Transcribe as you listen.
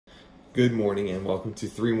Good morning and welcome to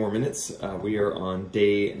 3 More Minutes. We are on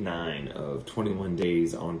day 9 of 21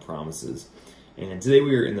 days on promises. And today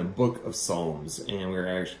we are in the book of Psalms, and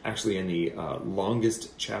we're actually in the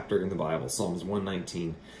longest chapter in the Bible, Psalms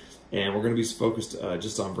 119. And we're going to be focused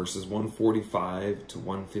just on verses 145 to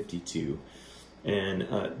 152. And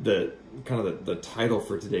the title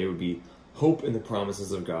for today would be Hope in the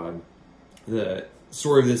Promises of God. The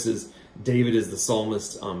story of this is David is the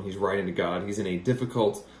psalmist. He's writing to God. He's in a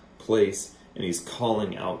difficult place and he's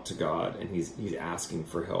calling out to God and he's asking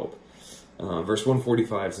for help. Verse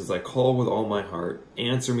 145 says, I call with all my heart,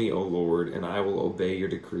 answer me, O Lord, and I will obey your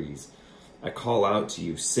decrees. I call out to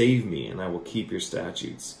you, save me, and I will keep your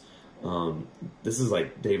statutes. This is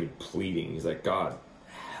like David pleading. He's like, God,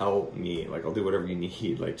 help me. Like, I'll do whatever you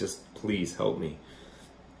need. Like, just please help me.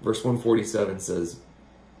 Verse 147 says,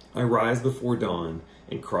 I rise before dawn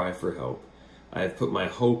and cry for help. I have put my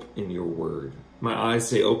hope in your word. My eyes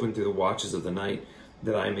stay open through the watches of the night,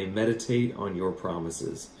 that I may meditate on your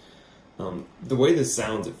promises. The way this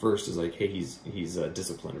sounds at first is like, hey, he's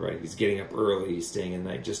disciplined, right? He's getting up early, he's staying at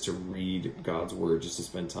night just to read God's word, just to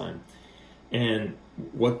spend time. And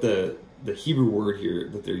what the Hebrew word here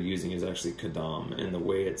that they're using is actually kadam, and the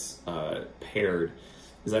way it's paired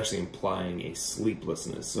is actually implying a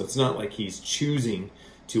sleeplessness. So it's not like he's choosing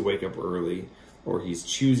to wake up early or he's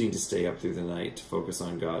choosing to stay up through the night to focus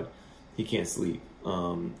on God. He can't sleep.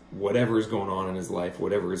 Whatever is going on in his life,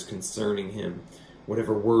 whatever is concerning him,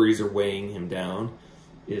 whatever worries are weighing him down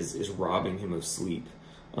is robbing him of sleep.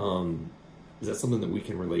 Is that something that we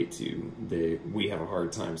can relate to? That we have a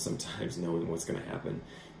hard time sometimes knowing what's going to happen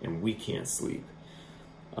and we can't sleep.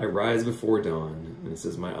 I rise before dawn, and it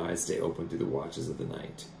says my eyes stay open through the watches of the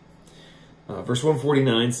night. Verse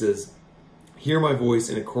 149 says, hear my voice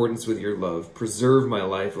in accordance with your love. Preserve my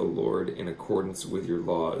life, O Lord, in accordance with your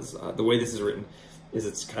laws. The way this is written is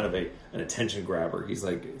it's kind of an attention grabber. He's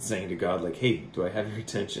like saying to God, like, hey, do I have your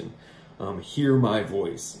attention? Hear my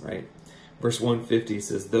voice, right? Verse 150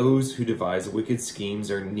 says, those who devise wicked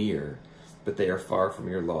schemes are near, but they are far from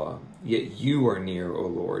your law. Yet you are near, O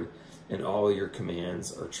Lord, and all your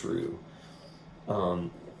commands are true.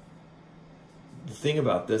 The thing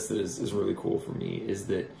about this that is really cool for me is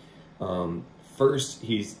that first,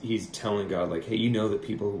 he's telling God, like, hey, you know that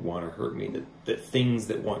people who want to hurt me, that things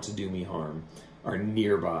that want to do me harm are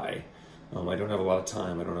nearby. I don't have a lot of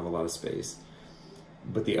time. I don't have a lot of space.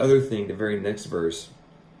 But the other thing, the very next verse,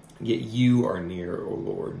 yet you are near, O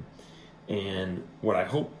Lord. And what I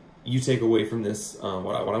hope you take away from this,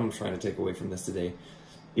 what I'm trying to take away from this today,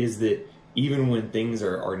 is that even when things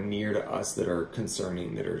are near to us that are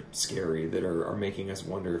concerning, that are scary, that are making us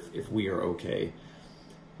wonder if we are okay,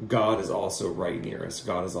 God is also right near us.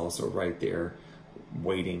 God is also right there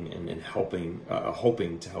waiting and helping,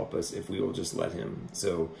 hoping to help us if we will just let him.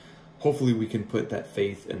 So hopefully we can put that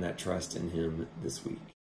faith and that trust in him this week.